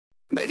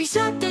Baby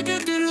shark do do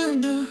do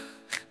do,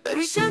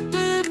 baby shark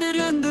do do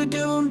do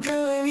do,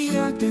 baby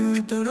shark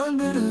do do do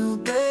do,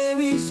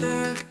 baby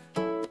shark.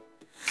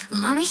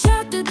 Mommy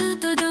shark do do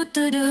do do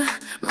do do,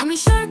 mommy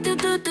shark do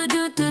do do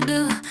do do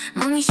do,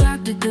 mommy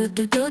shark do do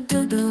do do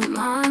do do,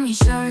 mommy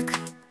shark.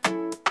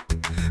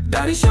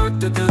 Daddy shark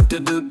do do do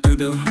do do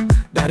do,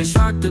 daddy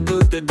shark do do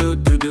do do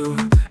do do,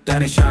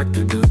 daddy shark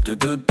do do do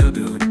do do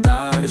do,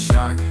 daddy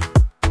shark.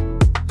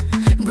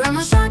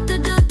 Grandma shark do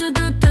do do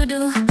do do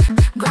do,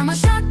 grandma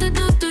shark do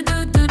do do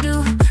do do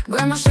do,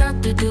 grandma shark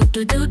do do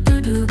do do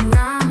do do,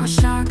 grandma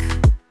shark.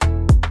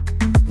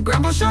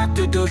 Grandma shark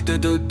do do do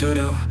do do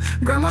do,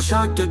 grandma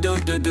shark do do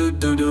do do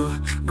do do,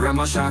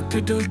 grandma shark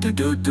do do do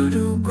do do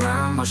do,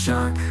 grandma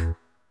shark.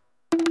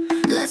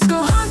 Let's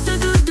go hunt do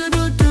do do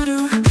do do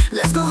do,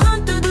 let's go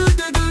hunt do do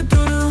do do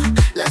do do,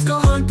 let's go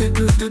hunt do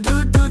do do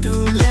do do do,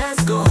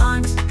 let's go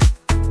hunt.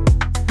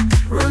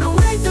 Run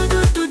away do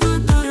do do do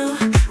do do,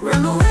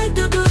 run away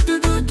do do do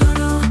do do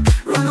do,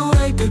 run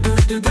away do do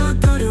do do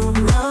do do,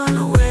 run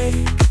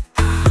away.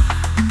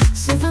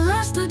 Save for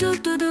last do do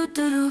do do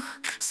do do,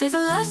 save for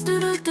last do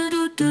do do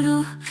do do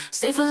do,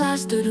 save for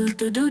last do do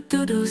do do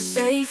do do,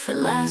 save for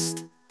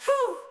last.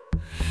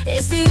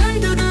 It's the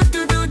end do do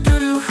do do do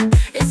do,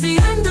 it's the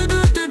end do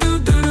do do do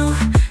do do,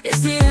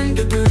 it's the end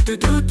do do do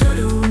do do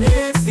do,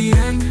 it's the